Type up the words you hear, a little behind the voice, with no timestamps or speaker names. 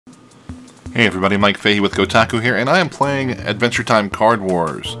Hey everybody, Mike Fahey with Kotaku here, and I am playing Adventure Time Card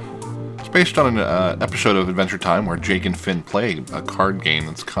Wars. It's based on an episode of Adventure Time where Jake and Finn play a card game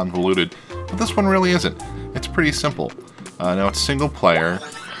that's convoluted, but this one really isn't. It's pretty simple. Now it's single player.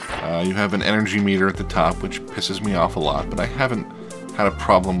 You have an energy meter at the top, which pisses me off a lot, but I haven't had a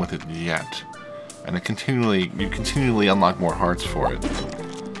problem with it yet. And you continually unlock more hearts for it.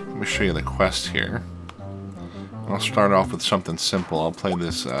 Let me show you the quest here. I'll start off with something simple. I'll play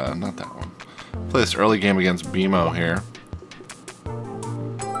this, not that one. I'll play this early game against BMO here.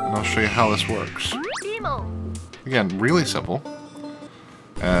 And I'll show you how this works. Again, really simple.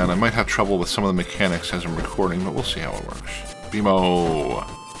 And I might have trouble with some of the mechanics as I'm recording, but we'll see how it works. BMO.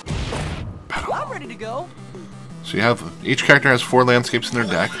 Battle. I'm ready to go. So you have, each character has 4 landscapes in their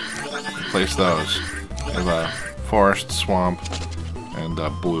deck. Place those. You have forest, swamp, and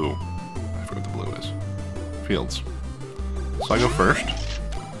blue. I forget what the blue is. Fields. So I go first.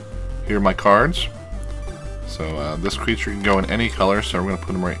 Here are my cards. So this creature can go in any color, so we're going to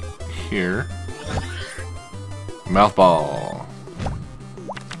put him right here. Mouth ball.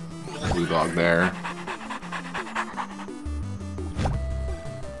 Blue dog there.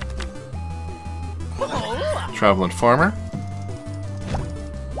 Traveling farmer.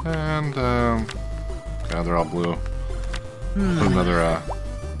 And God, they're all blue. Put another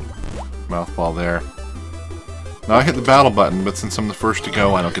mouth ball there. Now I hit the battle button, but since I'm the first to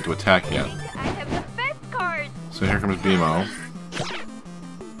go, I don't get to attack yet. I have the best card. So here comes BMO.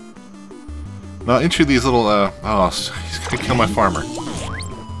 Now each of these little, oh, he's gonna kill my farmer.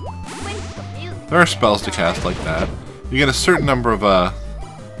 There are spells to cast like that. You get a certain number of, oh,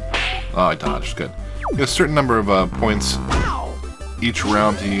 I dodged, good. You get a certain number of, points each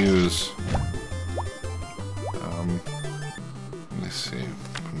round to use. Let me see.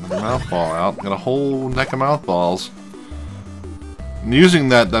 Put another mouth ball out. Got a whole deck of mouth balls. And using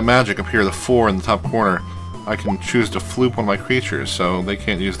that magic up here, the 4 in the top corner, I can choose to floop one of my creatures, so they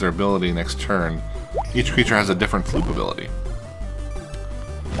can't use their ability next turn. Each creature has a different floop ability.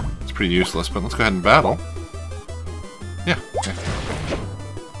 It's pretty useless, but let's go ahead and battle. Yeah. Okay.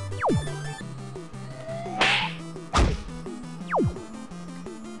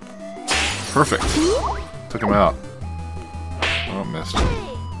 Perfect. Took him out. Oh, missed.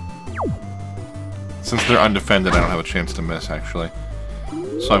 Since they're undefended, I don't have a chance to miss, actually.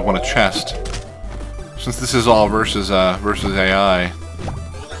 So I want a chest. Since this is all versus AI,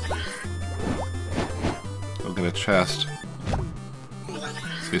 I'll get a chest.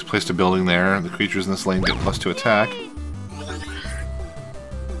 So he's placed a building there. The creatures in this lane get +2 attack.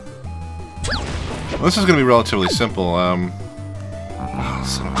 Well, this is going to be relatively simple. Oh,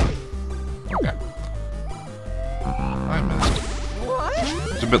 son of a... Okay. I missed.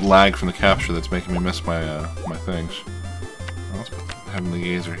 There's a bit lag from the capture that's making me miss my my things. Well, let's put Heavenly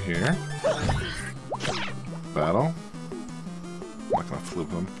Gazer here. Battle. I'm not gonna flip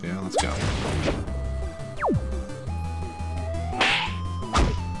them. Yeah, let's go.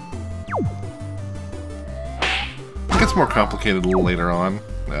 It gets more complicated a little later on.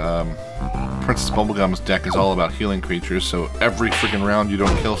 Princess Bubblegum's deck is all about healing creatures, so every freaking round you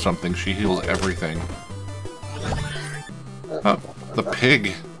don't kill something, she heals everything. Oh, the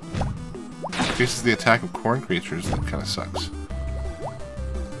pig! Increases the attack of corn creatures. That kind of sucks.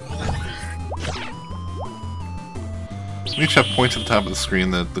 We each have points at the top of the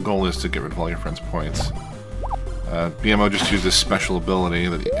screen. The goal is to get rid of all your friends' points. BMO just used this special ability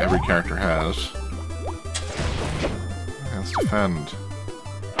that every character has. Let's defend.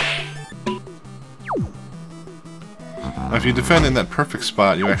 Now, if you defend in that perfect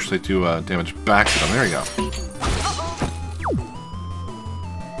spot, you actually do damage back to them. There you go.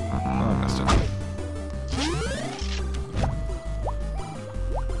 Oh, I missed it.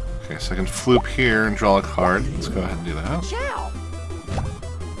 Okay, so I can floop here and draw a card. Let's go ahead and do that.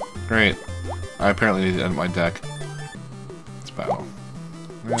 Great. I apparently need to end my deck. Let's battle.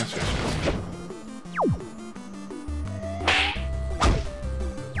 Yes, yes, yes.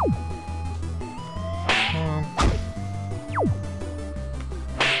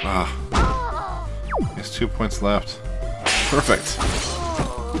 He has 2 points left. Perfect.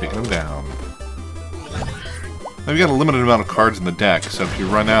 Taking him down. Now you've got a limited amount of cards in the deck, so if you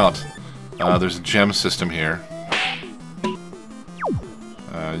run out, there's a gem system here.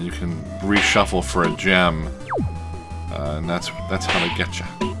 You can reshuffle for a gem, and that's how they get you.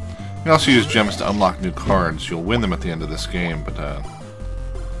 You can also use gems to unlock new cards. You'll win them at the end of this game, but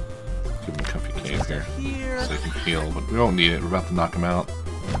give him a comfy cave here so he can heal. But we won't need it. We're about to knock him out.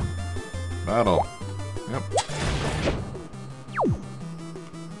 Battle. Yep.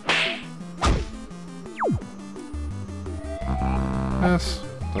 Yes.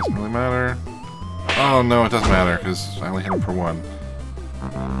 Doesn't really matter. Oh no, it doesn't matter because I only hit him for 1.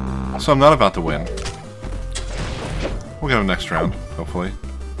 So I'm not about to win. We'll get him next round, hopefully.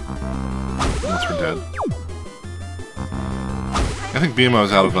 Unless we're dead. I think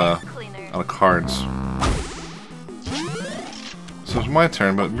BMO's out of cards. So it's my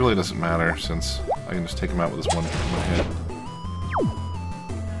turn, but it really doesn't matter since I can just take him out with this one hit.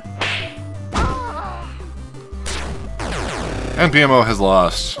 And BMO has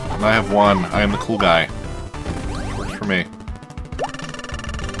lost, and I have won. I am the cool guy. Works for me.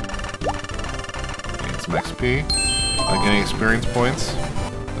 Gain some XP. Getting experience points.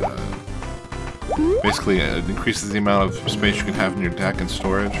 Basically, it increases the amount of space you can have in your deck and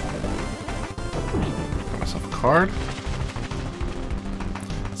storage. Got myself a card.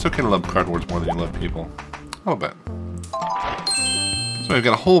 It's okay to love card wars more than you love people. A little bit. So we've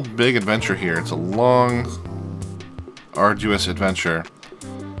got a whole big adventure here. It's a long, arduous adventure.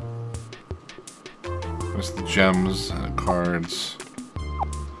 There's the gems, cards.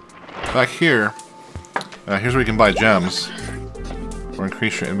 Back here, here's where you can buy gems. Or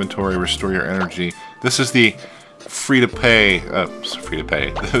increase your inventory, restore your energy. This is the free-to-play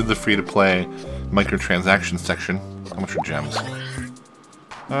microtransaction section. How much are gems?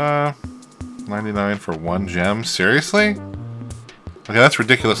 99 for 1 gem. Seriously? Okay, that's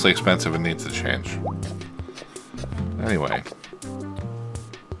ridiculously expensive and needs to change. Anyway.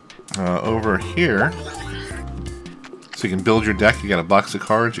 Over here, so you can build your deck. You got a box of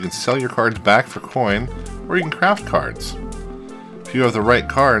cards. You can sell your cards back for coin, or you can craft cards. If you have the right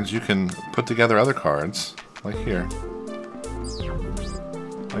cards, you can put together other cards, like here.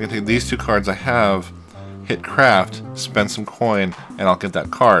 I can take these 2 cards I have, hit craft, spend some coin, and I'll get that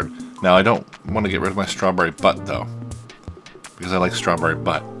card. Now, I don't want to get rid of my strawberry butt, though, because I like strawberry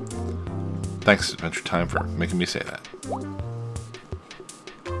butt. Thanks, Adventure Time, for making me say that.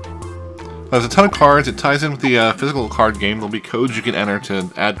 There's a ton of cards. It ties in with the physical card game. There'll be codes you can enter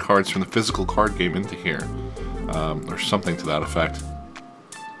to add cards from the physical card game into here. Or something to that effect.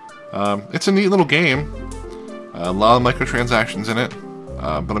 It's a neat little game. A lot of microtransactions in it.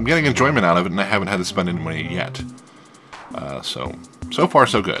 But I'm getting enjoyment out of it, and I haven't had to spend any money yet. So far,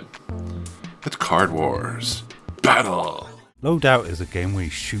 so good. It's Card Wars. Battle! Loadout is a game where you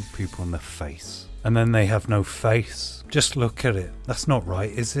shoot people in the face. And then they have no face. Just look at it. That's not right,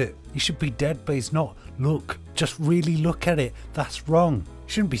 is it? He should be dead, but he's not. Look. Just really look at it. That's wrong.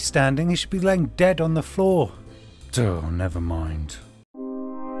 He shouldn't be standing. He should be laying dead on the floor. Oh, never mind.